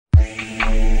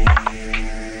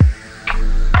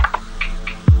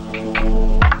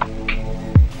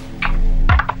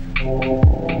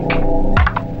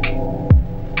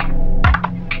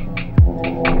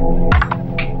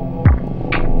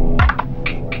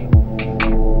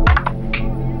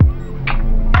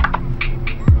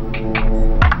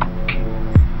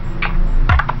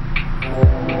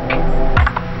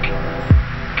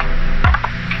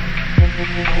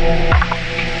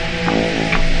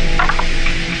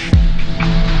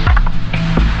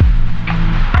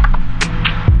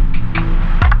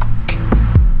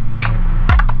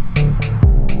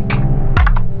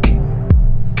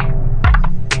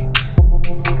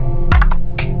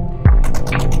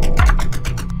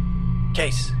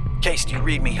Case, do you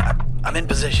read me? I'm in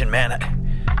position, man.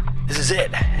 This is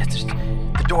it.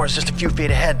 The door is just a few feet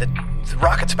ahead. The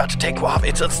rocket's about to take off.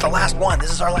 It's the last one.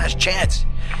 This is our last chance.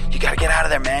 You gotta get out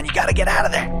of there, man. You gotta get out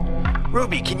of there.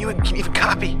 Ruby, can you even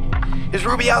copy? Is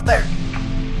Ruby out there?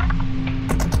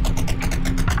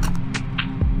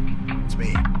 It's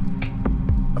me.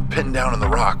 I'm pinned down in the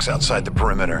rocks outside the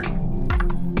perimeter.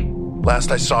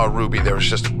 Last I saw Ruby, there was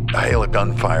just a hail of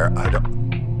gunfire.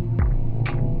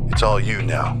 It's all you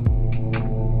now.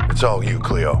 It's all you,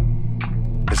 Cleo.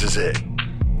 This is it.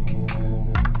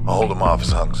 I'll hold him off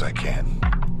as long as I can.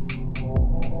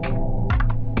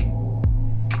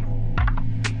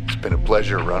 It's been a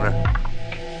pleasure, Runner.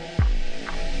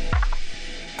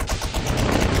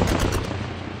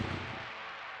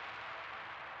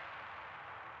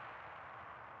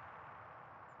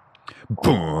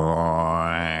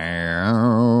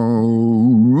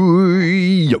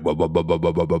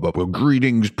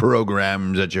 Greetings,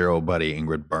 programs. That's your old buddy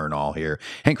Ingrid Bernal here.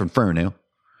 Hank from Fernhill,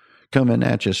 coming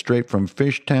at you straight from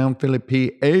Fishtown, Philly,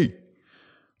 PA.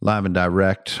 Live and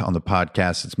direct on the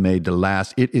podcast it's made to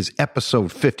last. It is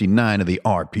episode 59 of the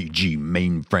RPG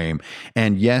Mainframe.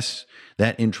 And yes,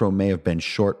 that intro may have been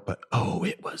short, but oh,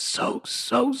 it was so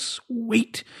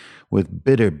sweet with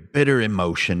bitter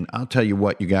emotion. I'll tell you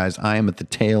what, you guys, I am at the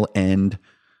tail end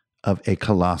of a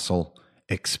colossal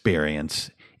experience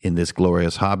in this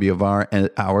glorious hobby of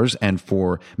ours. And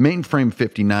for Mainframe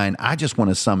 59, I just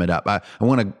want to sum it up. I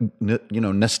want to,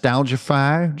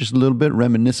 nostalgify just a little bit,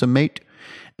 reminiscimate,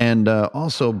 and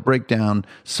also break down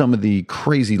some of the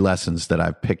crazy lessons that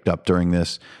I've picked up during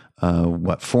this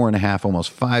 4.5,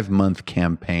 almost 5-month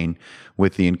campaign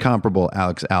with the incomparable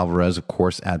Alex Alvarez, of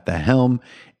course, at the helm.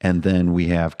 And then we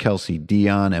have Kelsey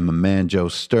Dion and my man Joe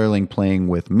Sterling playing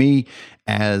with me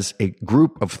as a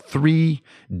group of 3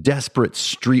 desperate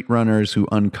street runners who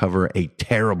uncover a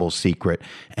terrible secret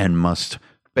and must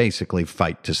basically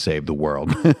fight to save the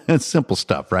world. Simple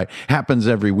stuff, right? Happens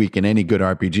every week in any good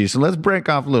RPG. So let's break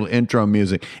off a little intro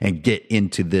music and get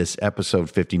into this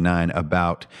episode 59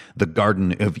 about the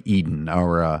Garden of Eden,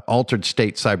 our altered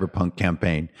state cyberpunk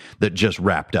campaign that just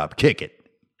wrapped up. Kick it.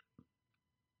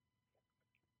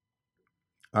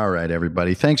 All right,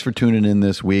 everybody. Thanks for tuning in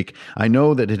this week. I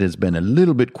know that it has been a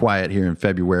little bit quiet here in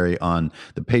February on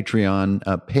the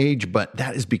Patreon page, but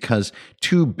that is because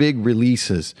 2 big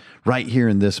releases right here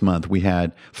in this month. We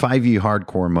had 5e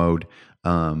Hardcore Mode,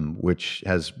 which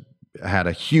has had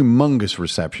a humongous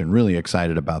reception. Really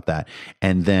excited about that.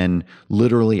 And then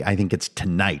literally, I think it's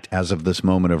tonight, as of this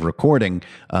moment of recording,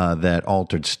 that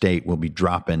Altered State will be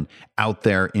dropping out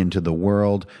there into the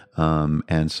world.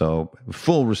 And so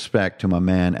full respect to my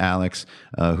man, Alex,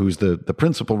 who's the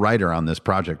principal writer on this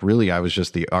project. Really, I was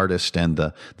just the artist and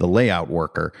the layout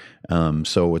worker.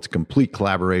 So it's complete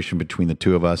collaboration between the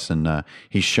two of us. And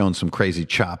he's shown some crazy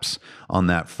chops on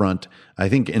that front. I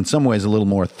think in some ways a little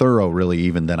more thorough, really,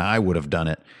 even than I would have done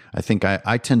it. I think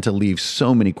I tend to leave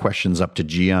so many questions up to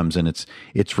GMs, and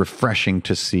it's refreshing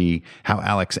to see how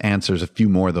Alex answers a few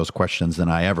more of those questions than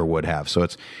I ever would have. So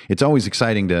it's always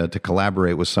exciting to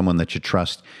collaborate with someone that you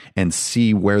trust and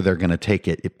see where they're going to take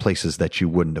it at places that you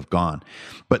wouldn't have gone.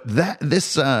 But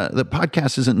the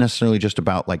podcast isn't necessarily just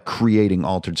about like creating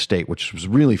Altered State, which was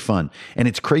really fun. And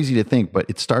it's crazy to think, but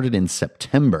it started in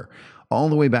September. All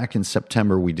the way back in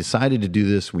September, we decided to do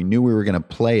this. We knew we were going to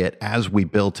play it as we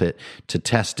built it to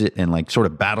test it and like sort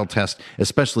of battle test,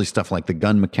 especially stuff like the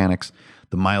gun mechanics,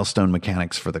 the milestone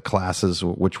mechanics for the classes,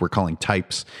 which we're calling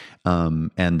types,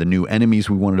 and the new enemies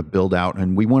we wanted to build out.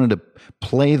 And we wanted to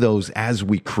play those as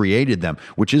we created them,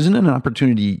 which isn't an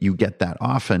opportunity you get that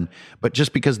often. But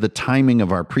just because the timing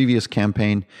of our previous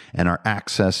campaign and our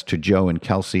access to Joe and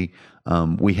Kelsey,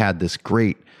 we had this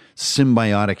great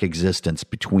symbiotic existence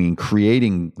between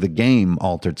creating the game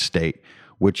Altered State,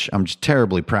 which I'm just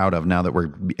terribly proud of now that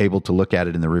we're able to look at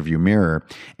it in the rearview mirror,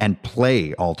 and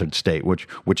play Altered State, which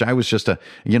I was just a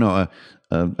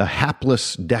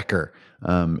hapless decker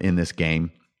in this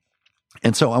game.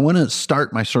 And so I want to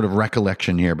start my sort of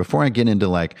recollection here before I get into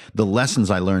like the lessons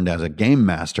I learned as a game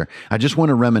master. I just want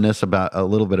to reminisce about a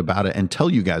little bit about it and tell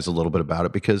you guys a little bit about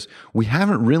it, because we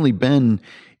haven't really been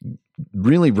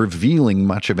revealing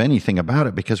much of anything about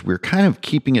it because we're kind of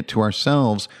keeping it to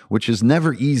ourselves, which is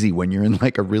never easy when you're in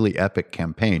like a really epic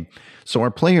campaign. So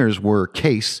our players were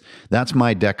Case, that's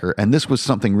my decker, and this was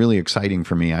something really exciting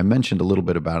for me. I mentioned a little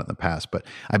bit about it in the past, but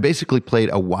I basically played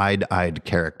a wide-eyed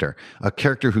character, a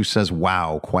character who says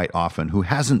wow quite often, who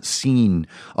hasn't seen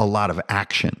a lot of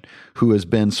action, who has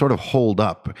been sort of holed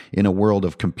up in a world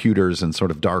of computers and sort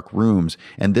of dark rooms,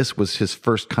 and this was his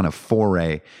first kind of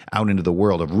foray out into the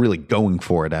world of really going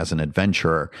for it as an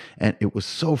adventurer. And it was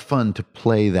so fun to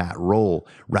play that role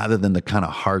rather than the kind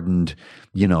of hardened,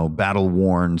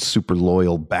 battle-worn, super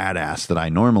loyal badass that I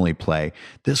normally play.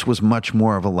 This was much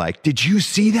more of a like, did you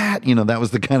see that? That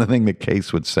was the kind of thing that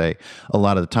Case would say a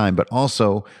lot of the time. But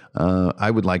also, I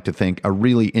would like to think a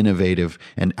really innovative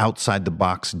and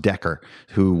outside-the-box Decker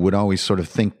who would always sort of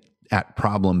think at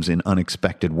problems in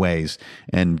unexpected ways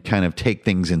and kind of take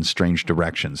things in strange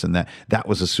directions. And that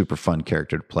was a super fun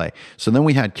character to play. So then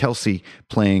we had Kelsey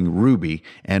playing Ruby,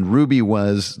 and Ruby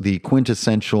was the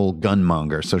quintessential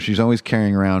gunmonger. So she's always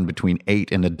carrying around between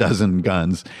 8 and 12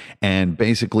 guns and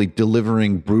basically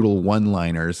delivering brutal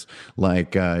one-liners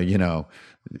like,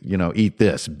 eat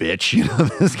this,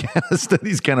 bitch. This kind of stuff,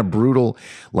 these kind of brutal,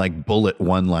 like bullet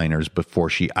one-liners before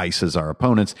she ices our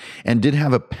opponents, and did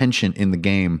have a penchant in the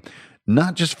game,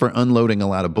 not just for unloading a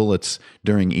lot of bullets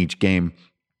during each game,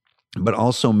 but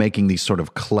also making these sort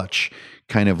of clutch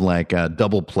kind of like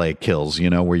double play kills,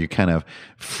 where you kind of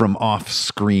from off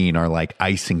screen are like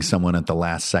icing someone at the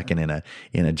last second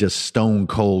in a just stone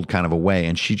cold kind of a way.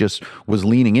 And she just was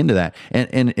leaning into that. And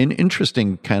an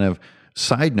interesting kind of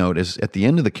side note is at the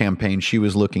end of the campaign, she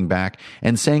was looking back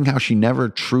and saying how she never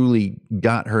truly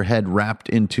got her head wrapped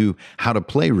into how to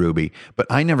play Ruby. But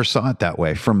I never saw it that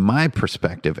way. From my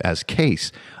perspective as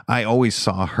Case, I always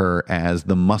saw her as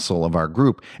the muscle of our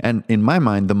group. And in my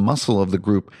mind, the muscle of the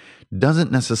group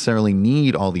doesn't necessarily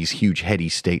need all these huge heady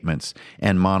statements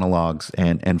and monologues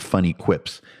and funny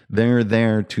quips. They're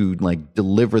there to like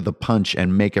deliver the punch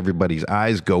and make everybody's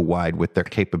eyes go wide with their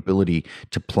capability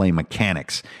to play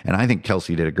mechanics. And I think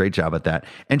Kelsey did a great job at that.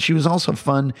 And she was also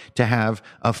fun to have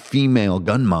a female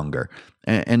gunmonger.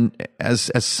 And as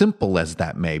simple as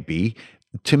that may be,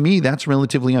 to me, that's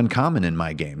relatively uncommon in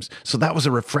my games. So that was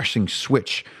a refreshing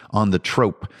switch on the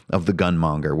trope of the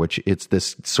gunmonger, which it's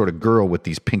this sort of girl with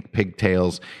these pink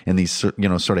pigtails and these, sort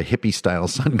of hippie style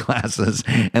sunglasses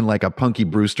and like a Punky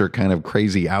Brewster kind of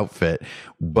crazy outfit,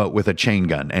 but with a chain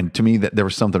gun. And to me, there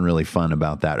was something really fun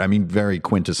about that. I mean, very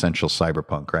quintessential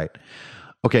cyberpunk, right?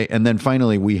 Okay. And then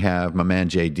finally, we have my man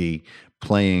JD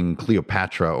playing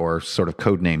Cleopatra, or sort of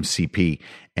codename CP.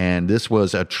 And this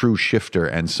was a true shifter.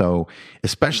 And so,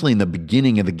 especially in the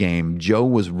beginning of the game, Joe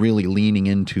was really leaning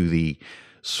into the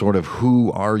sort of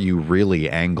who are you really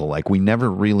angle. Like, we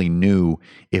never really knew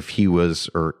if he was,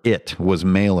 or it was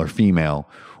male or female,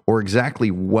 or exactly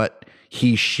what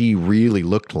she really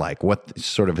looked like, what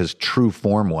sort of his true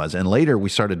form was. And later we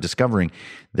started discovering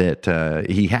that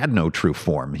he had no true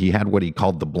form. He had what he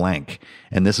called the blank.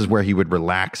 And this is where he would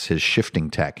relax his shifting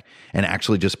tech and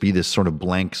actually just be this sort of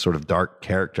blank, sort of dark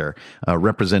character,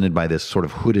 represented by this sort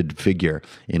of hooded figure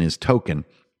in his token.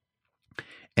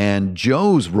 And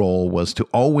Joe's role was to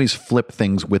always flip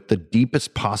things with the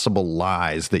deepest possible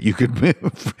lies that you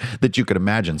could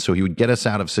imagine. So he would get us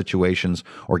out of situations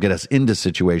or get us into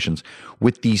situations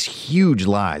with these huge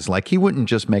lies. Like, he wouldn't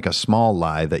just make a small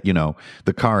lie that,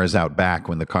 the car is out back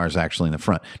when the car is actually in the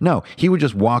front. No, he would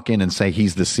just walk in and say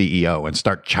he's the CEO and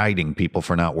start chiding people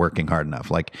for not working hard enough.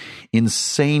 Like,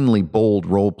 insanely bold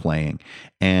role playing.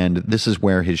 And this is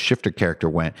where his shifter character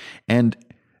went. And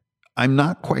I'm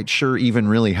not quite sure even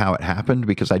really how it happened,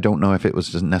 because I don't know if it was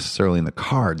just necessarily in the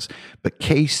cards, but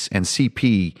Case and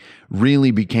CP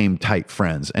really became tight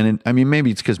friends. And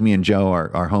maybe it's because me and Joe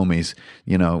are homies,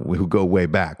 who go way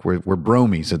back. We're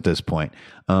bromies at this point.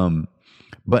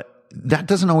 But that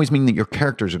doesn't always mean that your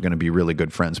characters are going to be really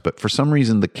good friends. But for some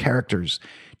reason, the characters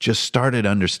just started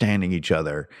understanding each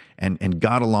other and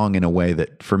got along in a way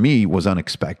that for me was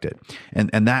unexpected.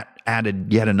 And that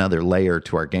added yet another layer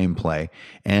to our gameplay.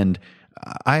 And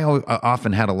I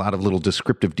often had a lot of little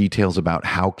descriptive details about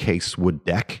how Case would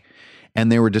deck.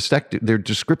 And they're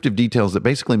descriptive details that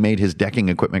basically made his decking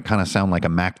equipment kind of sound like a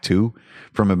Mac 2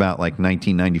 from about like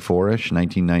 1994-ish,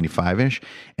 1995-ish.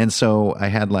 And so I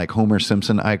had like Homer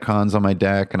Simpson icons on my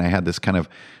deck, and I had this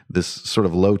sort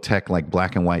of low-tech like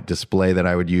black and white display that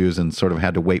I would use, and sort of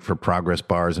had to wait for progress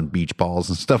bars and beach balls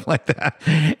and stuff like that.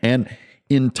 And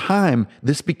in time,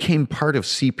 this became part of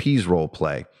CP's role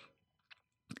play.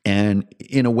 And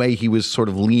in a way, he was sort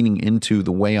of leaning into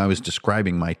the way I was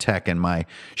describing my tech and my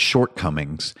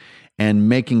shortcomings and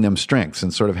making them strengths,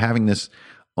 and sort of having this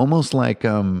almost like,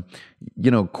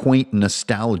 quaint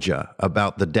nostalgia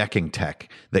about the decking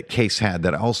tech that Case had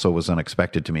that also was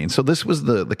unexpected to me. And so this was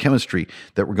the chemistry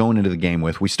that we're going into the game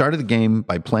with. We started the game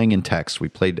by playing in text. We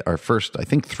played our first, I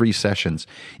think, 3 sessions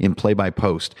in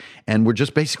play-by-post, and we're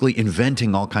just basically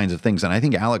inventing all kinds of things. And I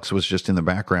think Alex was just in the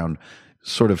background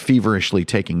sort of feverishly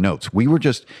taking notes. We were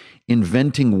just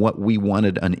inventing what we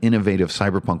wanted an innovative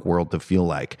cyberpunk world to feel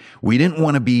like. We didn't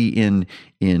want to be in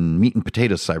meat and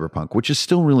potatoes cyberpunk, which is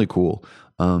still really cool.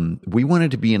 We wanted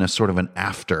to be in a sort of an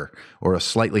after or a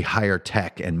slightly higher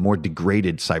tech and more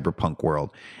degraded cyberpunk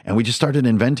world. And we just started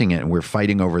inventing it, and we're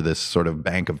fighting over this sort of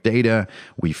bank of data.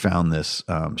 We found this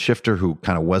shifter who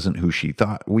kind of wasn't who she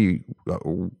thought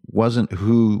wasn't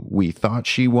who we thought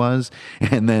she was.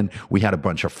 And then we had a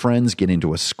bunch of friends get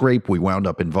into a scrape. We wound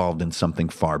up involved in something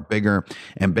far bigger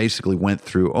and basically went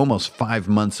through almost 5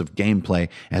 months of gameplay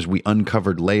as we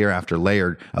uncovered layer after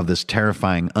layer of this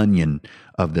terrifying onion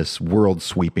of this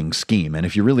world-sweeping scheme. And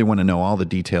if you really want to know all the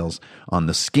details on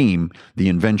the scheme, the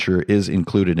adventure is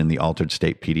included in the Altered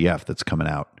State PDF that's coming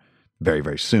out very,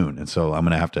 very soon. And so I'm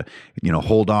going to have to,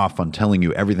 hold off on telling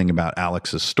you everything about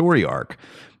Alex's story arc.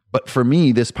 But for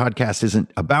me, this podcast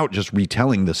isn't about just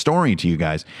retelling the story to you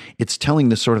guys. It's telling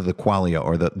the sort of the qualia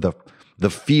or the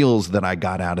feels that I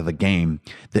got out of the game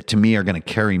that to me are going to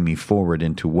carry me forward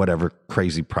into whatever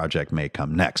crazy project may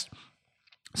come next.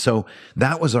 So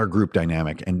that was our group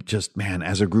dynamic. And just, man,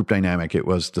 as a group dynamic, it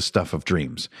was the stuff of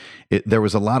dreams. There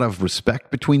was a lot of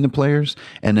respect between the players,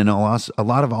 and then a lot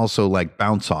of also like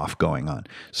bounce off going on.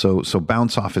 So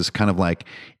bounce off is kind of like,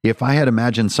 if I had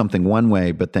imagined something one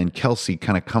way, but then Kelsey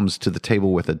kind of comes to the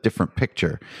table with a different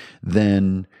picture,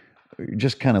 then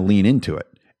just kind of lean into it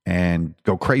and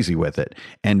go crazy with it.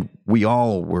 And we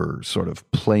all were sort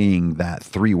of playing that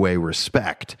three-way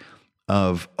respect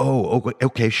of,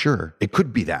 okay, sure, it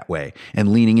could be that way,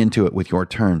 and leaning into it with your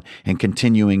turn and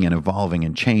continuing and evolving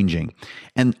and changing.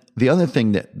 And the other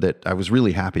thing that I was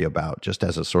really happy about, just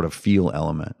as a sort of feel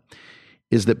element,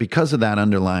 is that because of that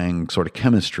underlying sort of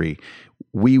chemistry,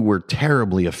 we were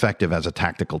terribly effective as a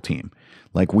tactical team.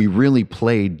 Like, we really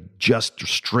played just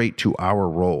straight to our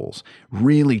roles,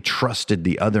 really trusted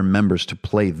the other members to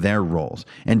play their roles,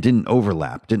 and didn't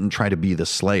overlap, didn't try to be the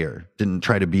slayer, didn't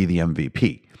try to be the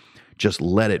MVP. Just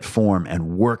let it form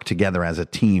and work together as a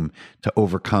team to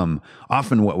overcome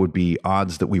often what would be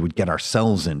odds that we would get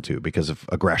ourselves into because of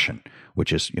aggression,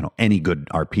 which is, any good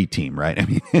RP team, right? I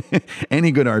mean,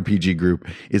 any good RPG group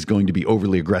is going to be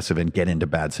overly aggressive and get into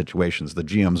bad situations. The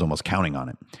GM's almost counting on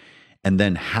it. And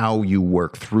then how you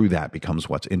work through that becomes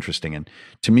what's interesting. And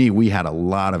to me, we had a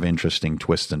lot of interesting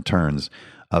twists and turns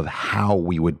of how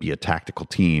we would be a tactical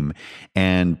team.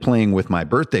 And playing with my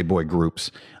birthday boy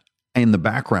groups in the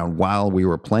background while we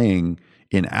were playing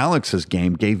in Alex's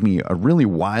game gave me a really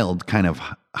wild kind of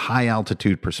high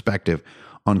altitude perspective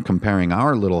on comparing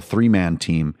our little 3-man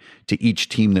team to each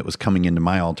team that was coming into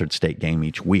my Altered State game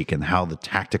each week, and how the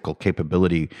tactical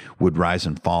capability would rise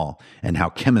and fall, and how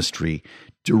chemistry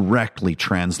directly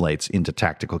translates into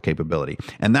tactical capability.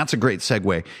 And that's a great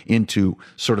segue into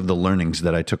sort of the learnings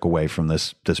that I took away from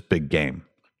this big game.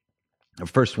 The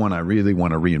first one I really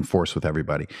want to reinforce with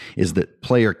everybody is that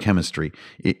player chemistry,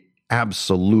 it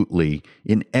absolutely,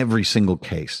 in every single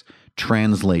case,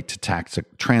 translates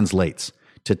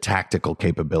to tactical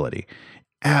capability.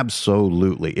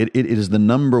 Absolutely. It is the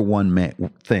number one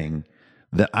thing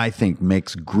that I think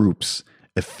makes groups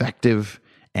effective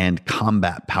and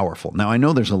combat powerful. Now, I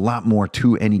know there's a lot more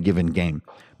to any given game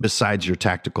besides your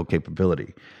tactical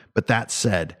capability. But that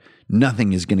said,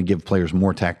 nothing is going to give players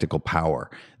more tactical power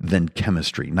than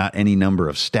chemistry, not any number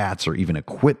of stats or even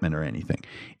equipment or anything.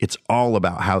 It's all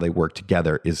about how they work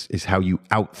together, is how you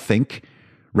outthink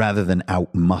rather than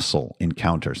outmuscle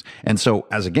encounters. And so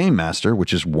as a game master,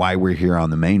 which is why we're here on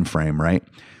the mainframe, right?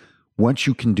 What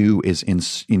you can do is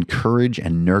encourage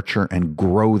and nurture and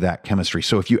grow that chemistry.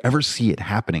 So if you ever see it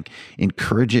happening,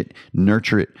 encourage it,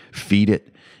 nurture it, feed it,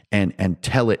 and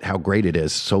tell it how great it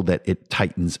is, so that it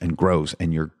tightens and grows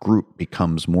and your group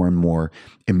becomes more and more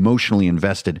emotionally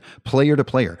invested, player to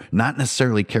player, not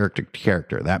necessarily character to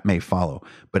character. That may follow.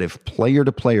 But if player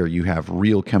to player you have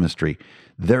real chemistry,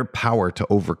 their power to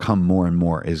overcome more and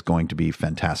more is going to be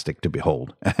fantastic to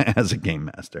behold as a game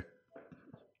master.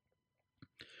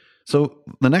 So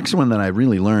the next one that I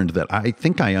really learned that I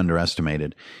think I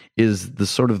underestimated is the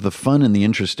sort of the fun and the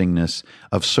interestingness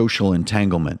of social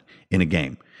entanglement in a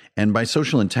game. And by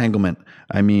social entanglement,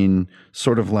 I mean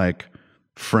sort of like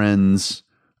friends,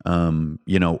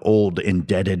 old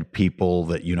indebted people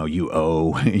that, you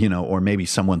owe, or maybe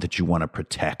someone that you want to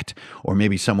protect, or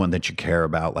maybe someone that you care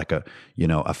about, like a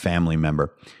family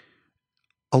member.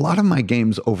 A lot of my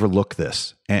games overlook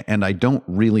this, and I don't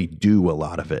really do a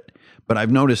lot of it. But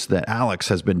I've noticed that Alex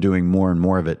has been doing more and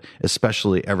more of it,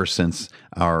 especially ever since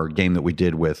our game that we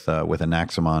did with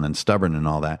Anaximon and Stubborn and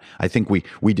all that. I think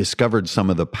we discovered some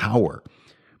of the power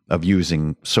of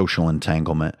using social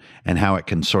entanglement and how it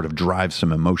can sort of drive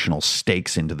some emotional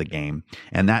stakes into the game.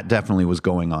 And that definitely was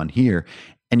going on here.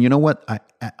 And you know what?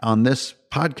 On this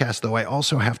podcast, though, I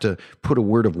also have to put a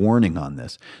word of warning on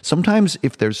this. Sometimes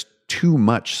if there's too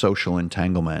much social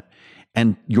entanglement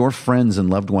and your friends and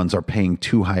loved ones are paying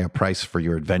too high a price for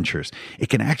your adventures, it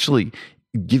can actually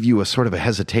give you a sort of a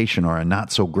hesitation or a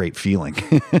not so great feeling.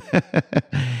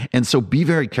 And so be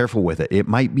very careful with it. It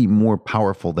might be more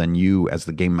powerful than you as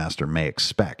the game master may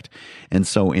expect. And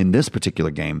so in this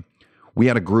particular game, we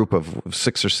had a group of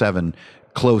 6 or 7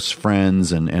 close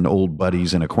friends and old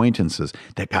buddies and acquaintances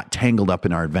that got tangled up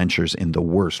in our adventures in the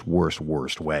worst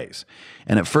ways.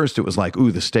 And at first it was like,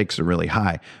 ooh, the stakes are really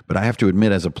high. But I have to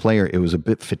admit, as a player, it was a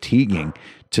bit fatiguing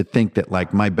to think that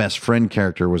like my best friend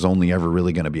character was only ever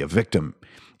really going to be a victim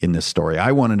in this story.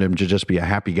 I wanted him to just be a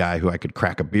happy guy who I could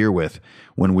crack a beer with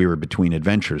when we were between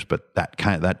adventures, but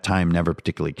that time never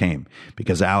particularly came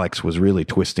because Alex was really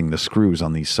twisting the screws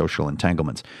on these social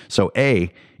entanglements. So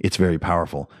A, it's very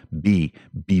powerful. B,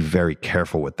 be very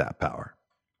careful with that power.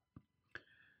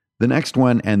 The next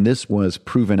one, and this was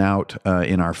proven out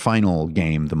in our final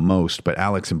game the most, but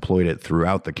Alex employed it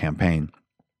throughout the campaign.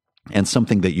 And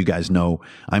something that you guys know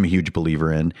I'm a huge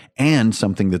believer in, and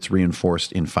something that's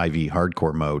reinforced in 5e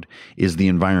hardcore mode, is the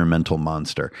environmental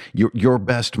monster. Your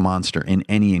best monster in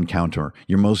any encounter,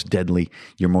 your most deadly,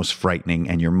 your most frightening,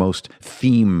 and your most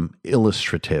theme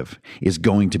illustrative is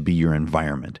going to be your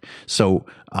environment. So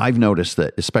I've noticed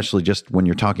that, especially just when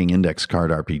you're talking index card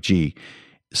RPG,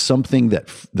 something that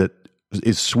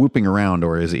is swooping around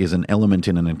or is an element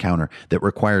in an encounter that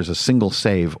requires a single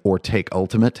save or take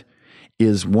ultimate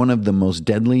is one of the most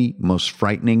deadly, most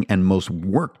frightening, and most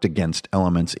worked against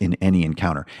elements in any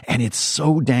encounter. And it's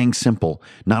so dang simple,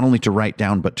 not only to write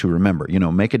down, but to remember. You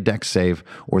know, make a dex save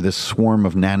or this swarm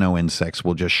of nano insects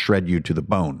will just shred you to the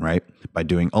bone, right? By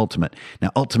doing ultimate.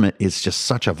 Now, ultimate is just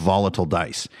such a volatile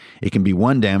dice. It can be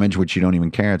 1 damage, which you don't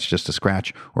even care, it's just a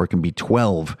scratch, or it can be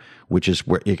 12, which is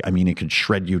where, it could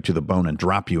shred you to the bone and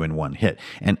drop you in one hit.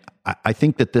 And I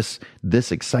think that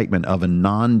this excitement of a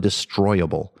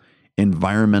non-destroyable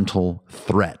environmental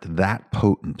threat that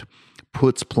potent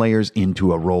puts players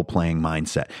into a role-playing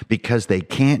mindset because they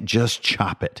can't just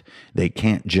chop it. They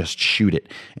can't just shoot it.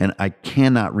 And I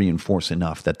cannot reinforce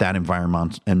enough that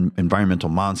environmental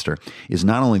monster is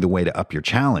not only the way to up your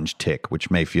challenge tick,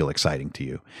 which may feel exciting to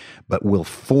you, but will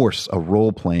force a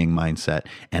role-playing mindset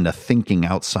and a thinking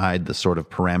outside the sort of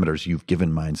parameters you've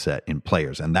given mindset in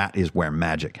players. And that is where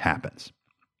magic happens.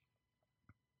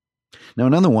 Now,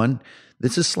 another one,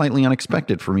 this is slightly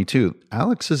unexpected for me too.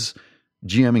 Alex's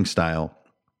GMing style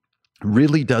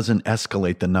really doesn't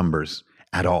escalate the numbers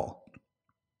at all.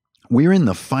 We're in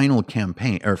the final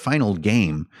campaign or final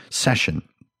game session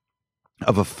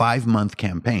of a 5-month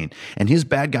campaign, and his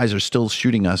bad guys are still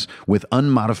shooting us with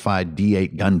unmodified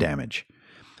D8 gun damage.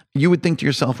 You would think to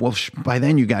yourself, well, by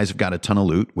then you guys have got a ton of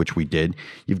loot, which we did.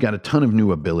 You've got a ton of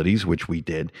new abilities, which we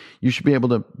did. You should be able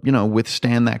to,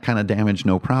 withstand that kind of damage,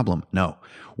 no problem. No.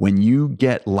 When you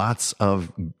get lots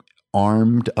of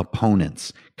armed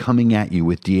opponents coming at you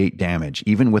with D8 damage,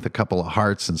 even with a couple of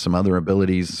hearts and some other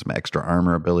abilities, some extra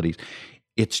armor abilities,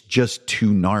 it's just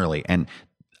too gnarly. And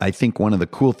I think one of the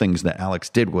cool things that Alex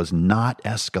did was not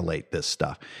escalate this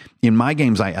stuff. In my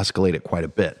games, I escalate it quite a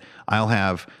bit. I'll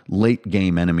have late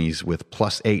game enemies with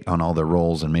 +8 on all their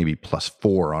rolls and maybe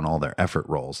 +4 on all their effort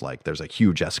rolls. Like there's a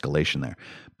huge escalation there.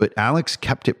 But Alex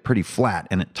kept it pretty flat.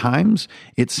 And at times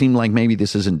it seemed like maybe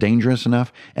this isn't dangerous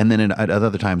enough. And then at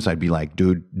other times I'd be like,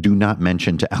 dude, do not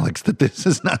mention to Alex that this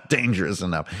is not dangerous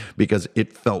enough, because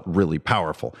it felt really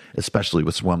powerful, especially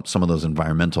with some of those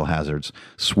environmental hazards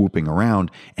swooping around.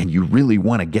 And you really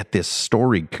want to get this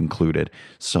story concluded,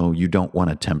 so you don't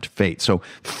want to tempt fate. So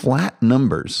flat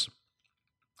numbers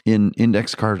in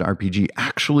index card RPG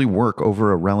actually work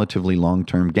over a relatively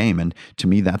long-term game. And to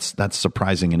me, that's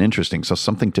surprising and interesting. So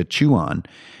something to chew on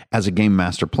as a game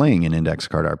master playing an index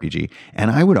card RPG.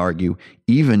 And I would argue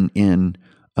even in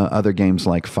other games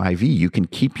like 5e, you can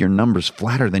keep your numbers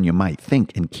flatter than you might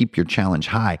think and keep your challenge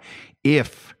high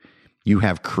if you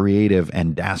have creative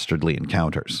and dastardly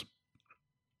encounters.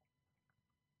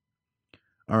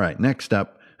 All right, next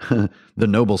up, the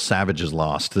noble savage is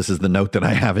lost. This is the note that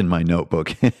I have in my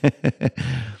notebook.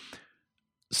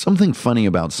 Something funny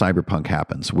about Cyberpunk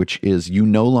happens, which is you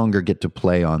no longer get to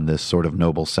play on this sort of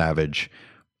noble savage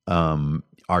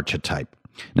archetype.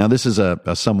 Now, this is a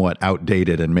somewhat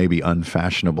outdated and maybe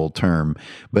unfashionable term,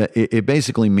 but it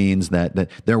basically means that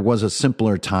there was a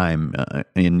simpler time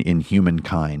in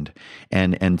humankind,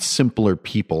 and simpler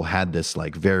people had this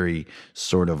like very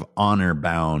sort of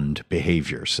honor-bound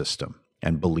behavior system.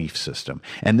 and belief system.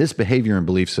 And this behavior and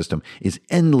belief system is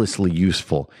endlessly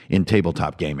useful in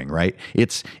tabletop gaming, right?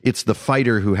 It's the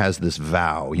fighter who has this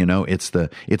vow, it's the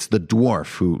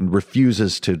dwarf who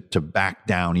refuses to back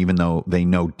down even though they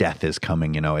know death is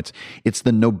coming, it's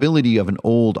the nobility of an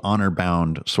old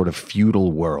honor-bound sort of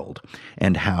feudal world,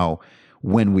 and how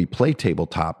when we play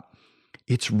tabletop,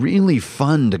 it's really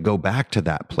fun to go back to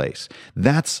that place.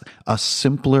 That's a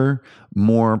simpler,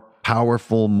 more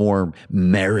powerful, more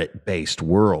merit-based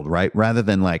world, right? Rather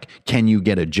than like, can you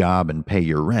get a job and pay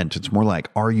your rent? It's more like,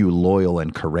 are you loyal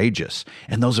and courageous?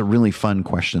 And those are really fun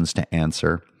questions to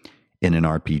answer in an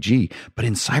RPG. But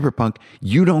in Cyberpunk,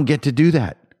 you don't get to do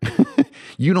that.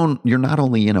 You're not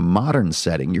only in a modern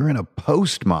setting, you're in a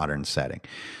postmodern setting.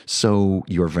 So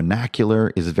your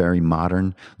vernacular is very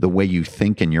modern. The way you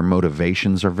think and your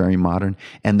motivations are very modern.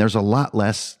 And there's a lot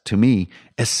less, to me,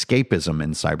 escapism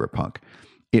in Cyberpunk.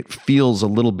 It feels a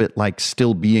little bit like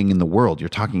still being in the world. You're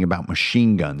talking about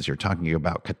machine guns. You're talking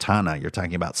about katana. You're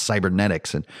talking about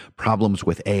cybernetics and problems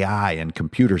with AI and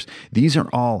computers. These are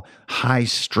all high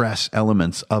stress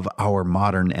elements of our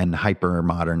modern and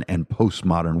hyper-modern and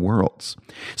postmodern worlds.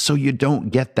 So you don't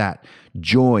get that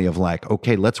joy of like,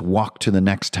 okay, let's walk to the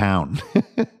next town.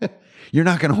 You're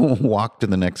not going to walk to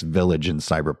the next village in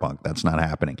Cyberpunk. That's not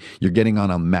happening. You're getting on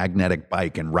a magnetic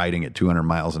bike and riding at 200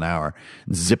 miles an hour,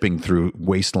 zipping through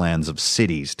wastelands of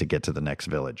cities to get to the next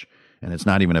village. And it's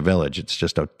not even a village. It's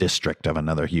just a district of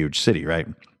another huge city, right?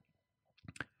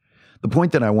 The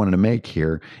point that I wanted to make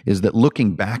here is that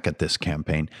looking back at this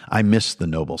campaign, I miss the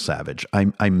noble savage.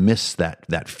 I miss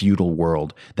that feudal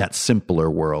world, that simpler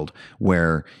world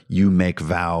where you make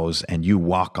vows and you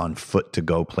walk on foot to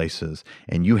go places,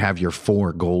 and you have your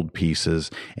 4 gold pieces,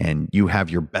 and you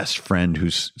have your best friend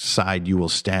whose side you will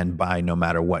stand by no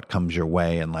matter what comes your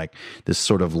way, and like this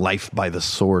sort of life by the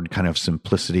sword kind of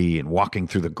simplicity, and walking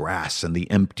through the grass and the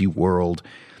empty world.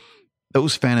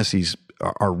 Those fantasies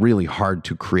are really hard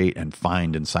to create and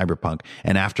find in Cyberpunk.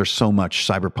 And after so much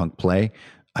Cyberpunk play,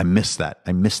 I miss that.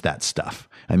 I miss that stuff.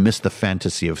 I miss the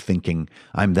fantasy of thinking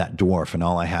I'm that dwarf and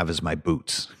all I have is my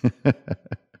boots.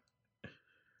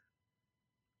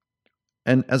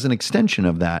 And as an extension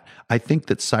of that, I think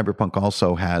that Cyberpunk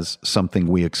also has something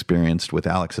we experienced with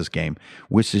Alex's game,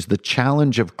 which is the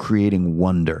challenge of creating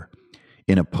wonder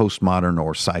in a postmodern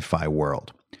or sci-fi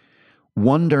world.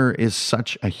 Wonder is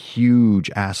such a huge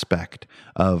aspect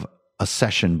of a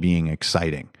session being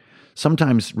exciting.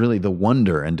 Sometimes really the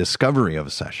wonder and discovery of a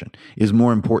session is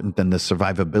more important than the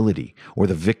survivability or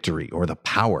the victory or the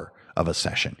power of a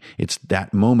session. It's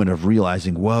that moment of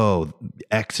realizing, whoa,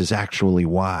 X is actually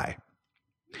Y.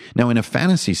 Now, in a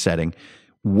fantasy setting,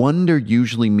 wonder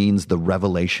usually means the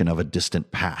revelation of a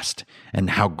distant past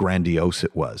and how grandiose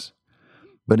it was.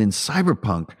 But in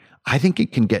Cyberpunk, I think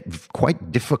it can get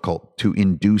quite difficult to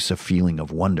induce a feeling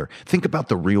of wonder. Think about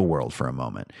the real world for a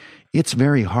moment. It's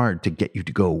very hard to get you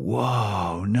to go,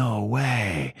 whoa, no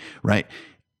way, right?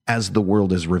 As the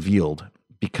world is revealed,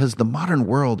 because the modern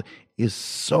world is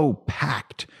so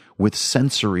packed with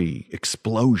sensory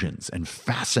explosions and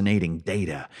fascinating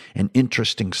data and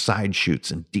interesting side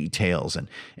shoots and details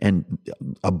and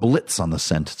a blitz on the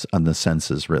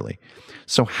senses, really.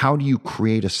 So how do you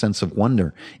create a sense of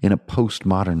wonder in a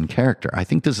postmodern character? I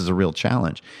think this is a real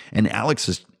challenge. And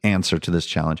Alex's answer to this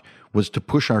challenge was to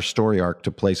push our story arc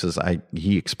to places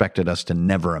he expected us to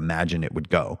never imagine it would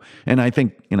go. And I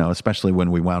think, especially when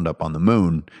we wound up on the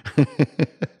moon,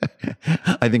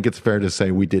 I think it's fair to say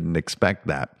we didn't expect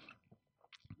that.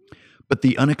 But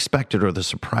the unexpected or the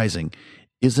surprising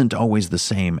isn't always the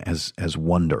same as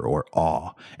wonder or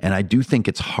awe. And I do think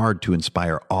it's hard to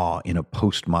inspire awe in a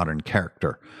postmodern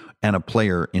character and a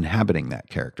player inhabiting that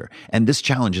character. And this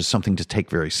challenge is something to take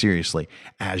very seriously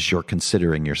as you're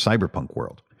considering your cyberpunk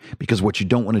world. Because what you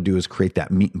don't want to do is create that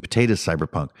meat and potatoes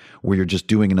cyberpunk where you're just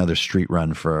doing another street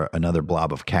run for another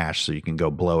blob of cash so you can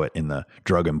go blow it in the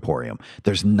drug emporium.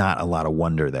 There's not a lot of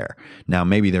wonder there. Now,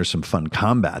 maybe there's some fun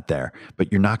combat there,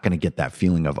 but you're not going to get that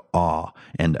feeling of awe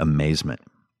and amazement.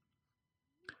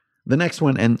 The next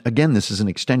one, and again, this is an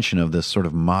extension of this sort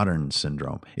of modern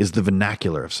syndrome, is the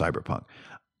vernacular of cyberpunk.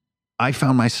 I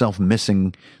found myself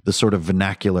missing the sort of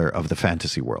vernacular of the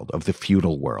fantasy world, of the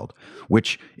feudal world,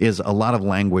 which is a lot of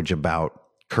language about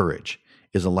courage,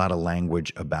 is a lot of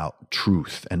language about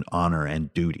truth and honor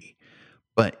and duty.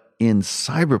 But in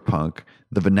cyberpunk,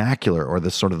 the vernacular or the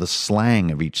sort of the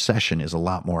slang of each session is a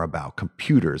lot more about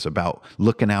computers, about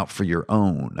looking out for your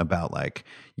own, about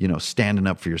standing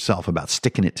up for yourself, about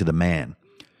sticking it to the man.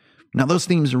 Now, those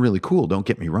themes are really cool, don't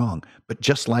get me wrong, but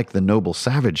just like the noble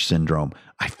savage syndrome,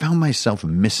 I found myself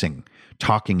missing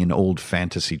talking in old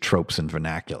fantasy tropes and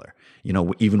vernacular.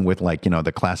 even with like,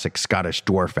 the classic Scottish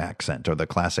dwarf accent or the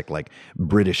classic like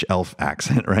British elf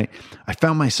accent, right? I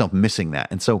found myself missing that.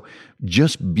 And so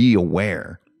just be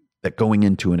aware that going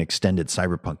into an extended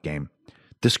Cyberpunk game,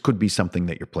 this could be something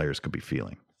that your players could be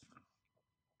feeling.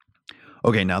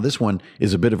 Okay, now this one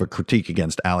is a bit of a critique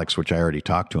against Alex, which I already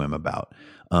talked to him about,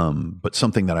 but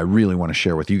something that I really want to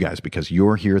share with you guys because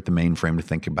you're here at the Mainframe to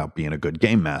think about being a good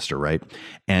game master, right?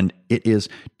 And it is,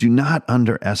 do not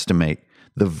underestimate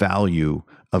the value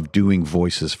of doing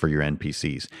voices for your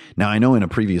NPCs. Now, I know in a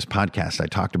previous podcast I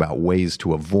talked about ways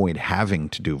to avoid having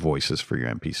to do voices for your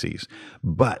NPCs,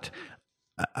 but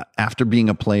after being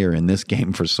a player in this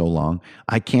game for so long,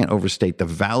 I can't overstate the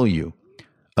value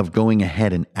of going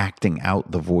ahead and acting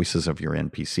out the voices of your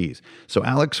NPCs. So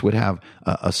Alex would have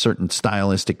a certain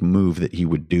stylistic move that he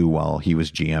would do while he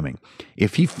was GMing.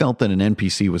 If he felt that an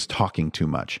NPC was talking too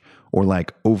much or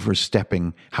like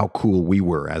overstepping how cool we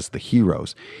were as the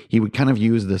heroes, he would kind of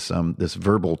use this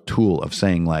verbal tool of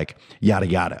saying like yada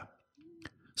yada.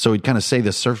 So he'd kind of say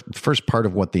the first part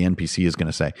of what the NPC is going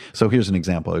to say. So here's an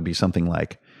example. It would be something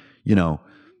like,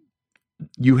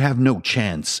 you have no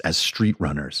chance as street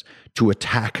runners to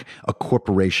attack a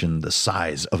corporation the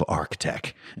size of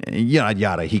Arctech. Yada,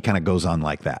 yada. He kind of goes on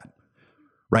like that,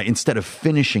 right? Instead of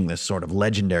finishing this sort of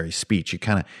legendary speech,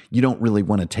 you don't really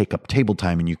want to take up table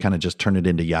time and you kind of just turn it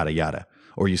into yada, yada.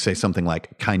 Or you say something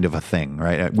like kind of a thing,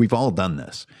 right? We've all done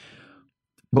this.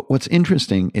 But what's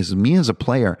interesting is me as a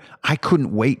player, I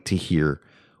couldn't wait to hear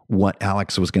what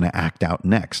Alex was going to act out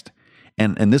next.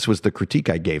 And this was the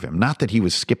critique I gave him. Not that he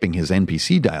was skipping his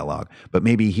NPC dialogue, but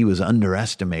maybe he was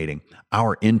underestimating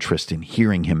our interest in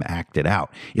hearing him act it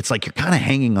out. It's like you're kind of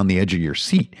hanging on the edge of your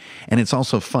seat. And it's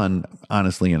also fun,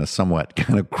 honestly, in a somewhat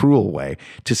kind of cruel way,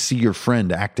 to see your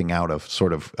friend acting out of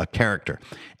sort of a character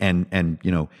and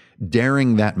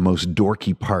daring that most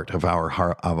dorky part of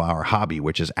our hobby,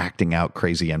 which is acting out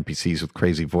crazy NPCs with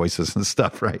crazy voices and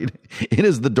stuff, right? It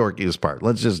is the dorkiest part.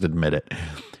 Let's just admit it.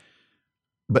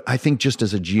 But I think just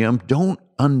as a GM, don't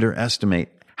underestimate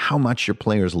how much your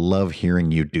players love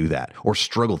hearing you do that or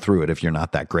struggle through it if you're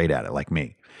not that great at it like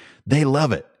me. They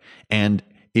love it. And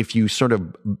if you sort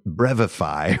of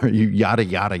brevify or you yada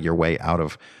yada your way out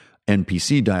of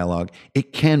NPC dialogue,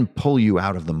 it can pull you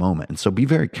out of the moment. And so be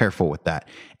very careful with that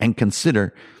and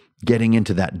consider getting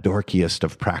into that dorkiest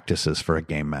of practices for a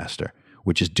game master,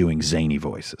 which is doing zany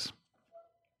voices.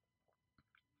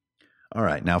 All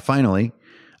right. Now, finally,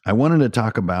 I wanted to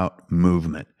talk about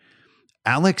movement.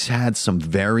 Alex had some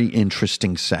very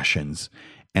interesting sessions,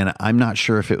 and I'm not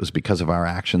sure if it was because of our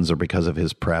actions or because of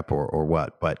his prep or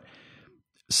what, but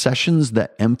sessions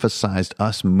that emphasized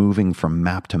us moving from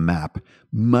map to map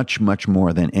much, much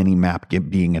more than any map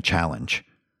being a challenge.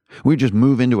 We'd just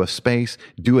move into a space,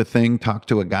 do a thing, talk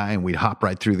to a guy, and we'd hop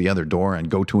right through the other door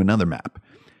and go to another map.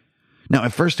 Now,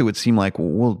 at first it would seem like,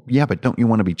 well, yeah, but don't you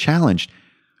want to be challenged?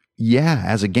 Yeah,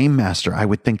 as a game master, I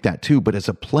would think that too. But as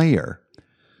a player,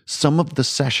 some of the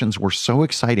sessions were so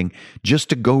exciting just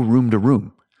to go room to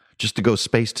room, just to go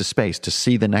space to space, to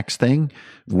see the next thing,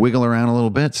 wiggle around a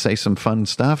little bit, say some fun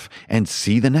stuff, and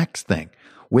see the next thing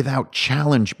without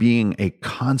challenge being a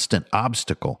constant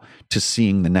obstacle to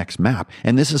seeing the next map.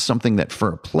 And this is something that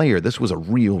for a player, this was a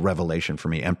real revelation for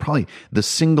me and probably the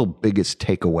single biggest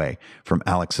takeaway from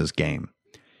Alex's game.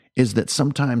 Is that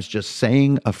sometimes just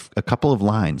saying a couple of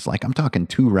lines, like I'm talking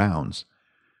 2 rounds,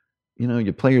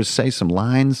 your players say some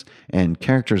lines and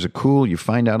characters are cool. You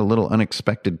find out a little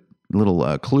unexpected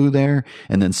little clue there.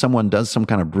 And then someone does some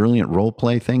kind of brilliant role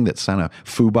play thing that kind of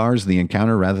foobars the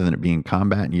encounter rather than it being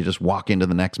combat. And you just walk into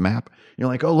the next map. You're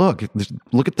like, oh, look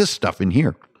at this stuff in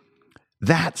here.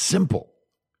 That simple,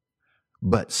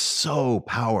 but so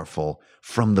powerful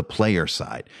from the player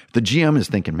side. The GM is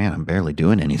thinking, man, I'm barely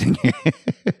doing anything.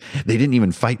 They didn't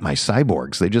even fight my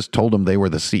cyborgs. They just told them they were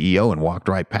the CEO and walked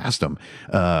right past them.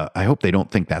 I hope they don't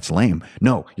think that's lame.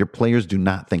 No, your players do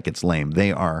not think it's lame.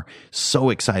 They are so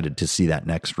excited to see that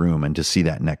next room and to see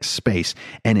that next space.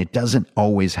 And it doesn't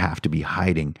always have to be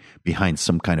hiding behind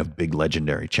some kind of big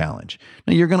legendary challenge.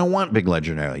 Now, you're going to want big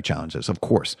legendary challenges, of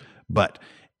course. But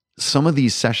some of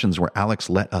these sessions where Alex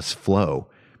let us flow,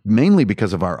 mainly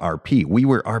because of our RP. We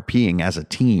were RPing as a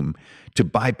team to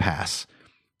bypass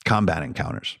combat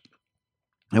encounters.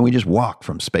 And we just walked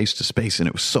from space to space. And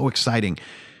it was so exciting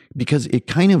because it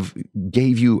kind of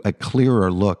gave you a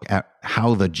clearer look at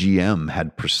how the GM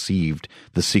had perceived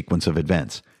the sequence of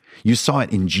events. You saw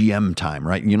it in GM time,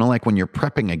 right? Like when you're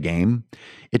prepping a game,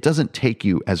 it doesn't take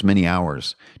you as many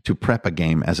hours to prep a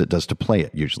game as it does to play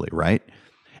it usually, right?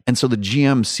 And so the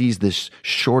GM sees this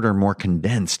shorter, more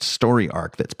condensed story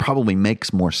arc that probably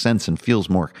makes more sense and feels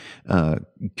more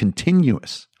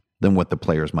continuous than what the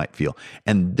players might feel.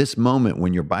 And this moment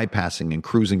when you're bypassing and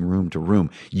cruising room to room,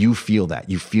 you feel that.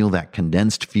 You feel that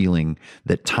condensed feeling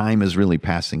that time is really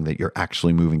passing, that you're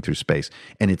actually moving through space.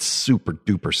 And it's super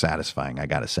duper satisfying, I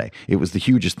gotta say. It was the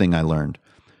hugest thing I learned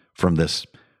from this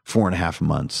 4.5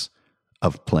 months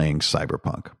of playing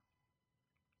Cyberpunk.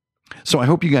 So I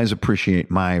hope you guys appreciate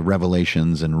my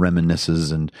revelations and reminiscences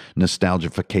and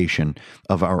nostalgification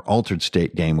of our Altered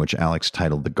State game, which Alex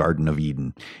titled The Garden of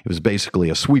Eden. It was basically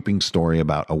a sweeping story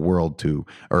about a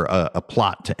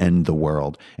plot to end the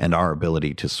world and our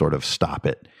ability to sort of stop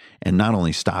it. And not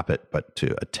only stop it, but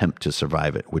to attempt to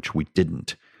survive it, which we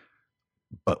didn't.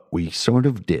 But we sort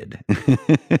of did.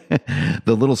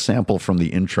 The little sample from the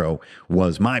intro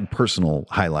was my personal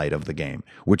highlight of the game,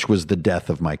 which was the death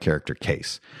of my character,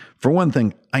 Case. For one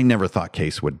thing, I never thought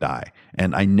Case would die,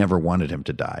 and I never wanted him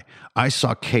to die. I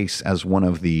saw Case as one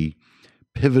of the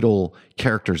pivotal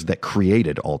characters that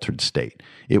created Altered State.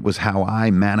 It was how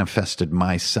I manifested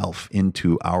myself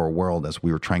into our world as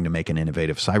we were trying to make an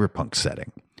innovative cyberpunk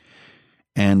setting.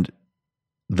 And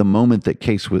the moment that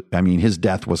Case was, his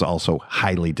death was also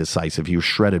highly decisive. He was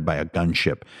shredded by a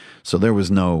gunship. So there was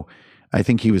I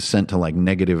think he was sent to like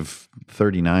negative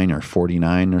 39 or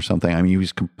 49 or something. He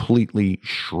was completely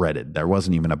shredded. There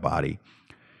wasn't even a body.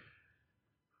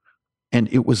 And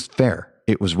it was fair.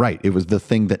 It was right. It was the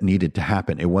thing that needed to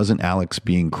happen. It wasn't Alex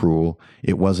being cruel.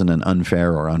 It wasn't an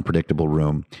unfair or unpredictable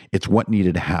room. It's what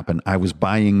needed to happen. I was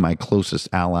buying my closest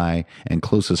ally and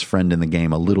closest friend in the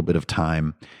game a little bit of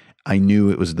time. I knew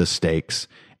it was the stakes,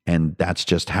 and that's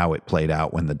just how it played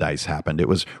out when the dice happened. It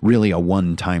was really a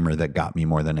one-timer that got me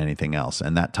more than anything else,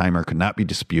 and that timer could not be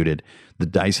disputed. The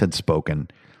dice had spoken.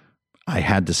 I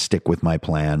had to stick with my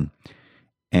plan,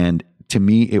 and to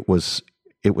me, it was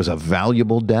a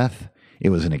valuable death.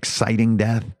 It was an exciting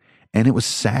death, and it was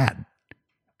sad.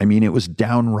 It was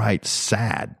downright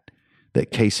sad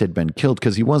that Case had been killed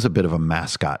because he was a bit of a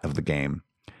mascot of the game,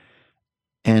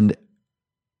 and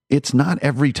it's not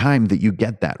every time that you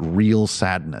get that real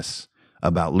sadness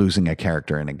about losing a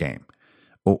character in a game,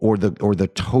 or the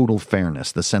total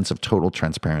fairness, the sense of total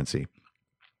transparency.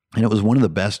 And it was one of the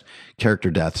best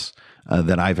character deaths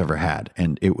that I've ever had.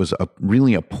 And it was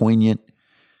really a poignant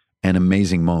and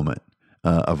amazing moment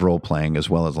of role playing,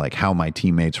 as well as like how my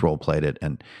teammates role played it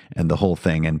and the whole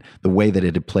thing and the way that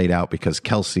it had played out, because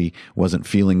Kelsey wasn't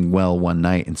feeling well one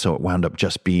night. And so it wound up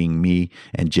just being me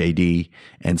and JD.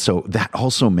 And so that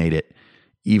also made it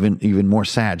even more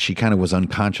sad. She kind of was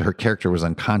unconscious. Her character was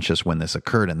unconscious when this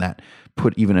occurred. And that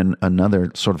put even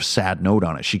another sort of sad note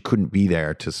on it. She couldn't be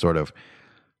there to sort of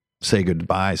say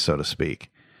goodbye, so to speak.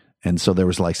 And so there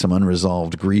was like some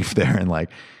unresolved grief there. And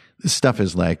like, this stuff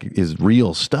is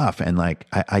real stuff. And like,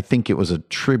 I think it was a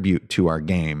tribute to our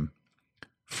game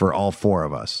for all four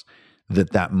of us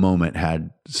that moment had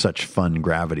such fun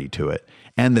gravity to it,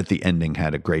 and that the ending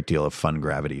had a great deal of fun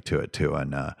gravity to it too.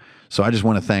 And so I just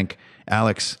want to thank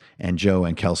Alex and Joe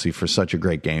and Kelsey for such a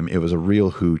great game. It was a real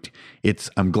hoot.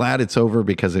 I'm glad it's over,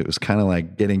 because it was kind of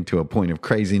like getting to a point of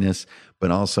craziness,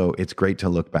 but also it's great to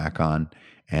look back on,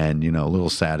 and, a little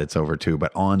sad it's over too,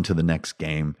 but on to the next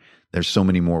game. There's so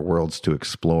many more worlds to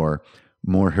explore,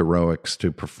 more heroics to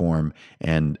perform,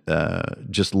 and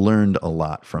just learned a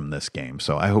lot from this game.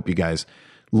 So I hope you guys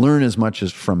learn as much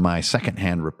as from my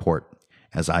secondhand report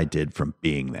as I did from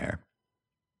being there.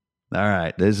 All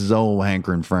right, this is old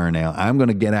Hankering Fernale. I'm going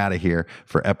to get out of here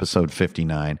for episode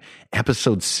 59.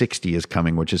 Episode 60 is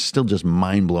coming, which is still just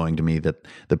mind-blowing to me that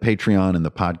the Patreon and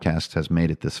the podcast has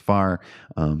made it this far.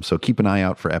 So keep an eye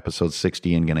out for episode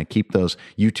 60, and going to keep those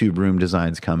YouTube room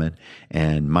designs coming.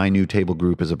 And my new table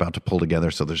group is about to pull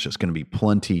together, so there's just going to be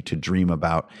plenty to dream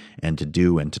about and to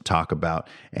do and to talk about.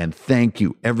 And thank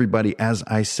you, everybody, as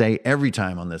I say every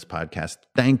time on this podcast,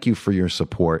 thank you for your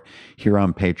support here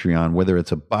on Patreon, whether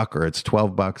it's $1 or it's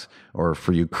 $12, or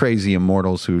for you crazy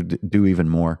immortals who do even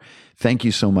more. Thank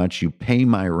you so much. You pay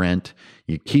my rent.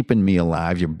 You're keeping me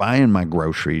alive. You're buying my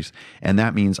groceries. And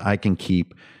that means I can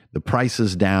keep the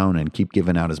prices down and keep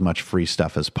giving out as much free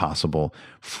stuff as possible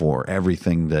for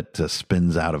everything that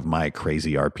spins out of my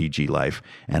crazy RPG life.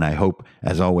 And I hope,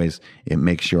 as always, it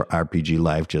makes your RPG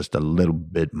life just a little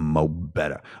bit more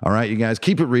better. All right, you guys,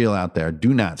 keep it real out there.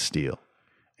 Do not steal.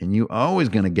 And you always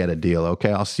going to get a deal,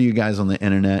 okay? I'll see you guys on the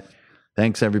internet.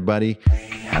 Thanks, everybody.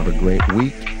 Have a great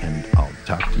week, and I'll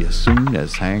talk to you soon.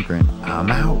 As Hankering,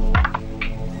 I'm out.